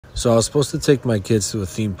So I was supposed to take my kids to a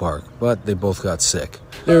theme park, but they both got sick.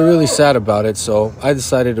 They were really sad about it, so I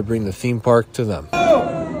decided to bring the theme park to them.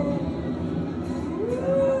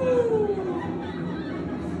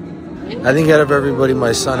 I think out of everybody,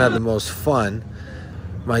 my son had the most fun.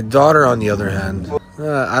 My daughter, on the other hand,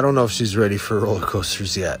 I don't know if she's ready for roller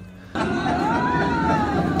coasters yet. I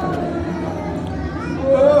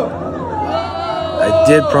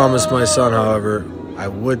did promise my son, however, I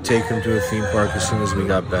would take him to a theme park as soon as we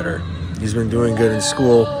got better. He's been doing good in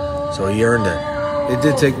school, so he earned it. It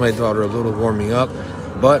did take my daughter a little warming up,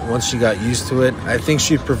 but once she got used to it, I think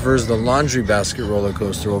she prefers the laundry basket roller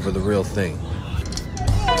coaster over the real thing.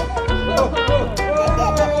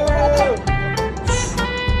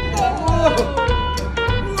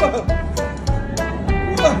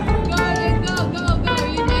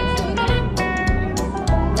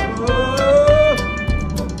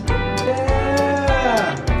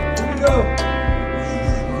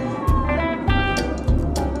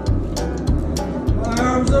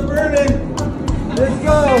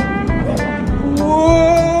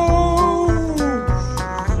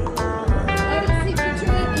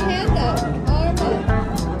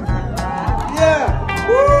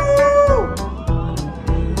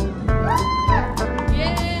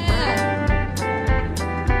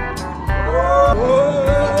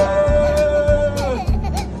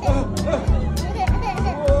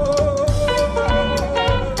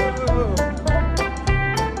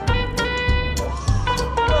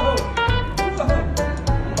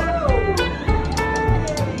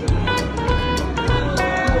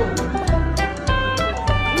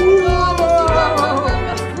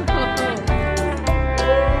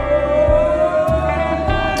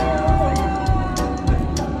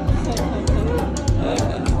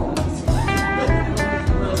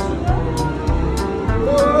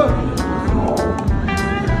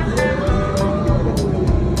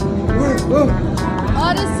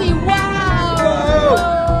 Odyssey, wow!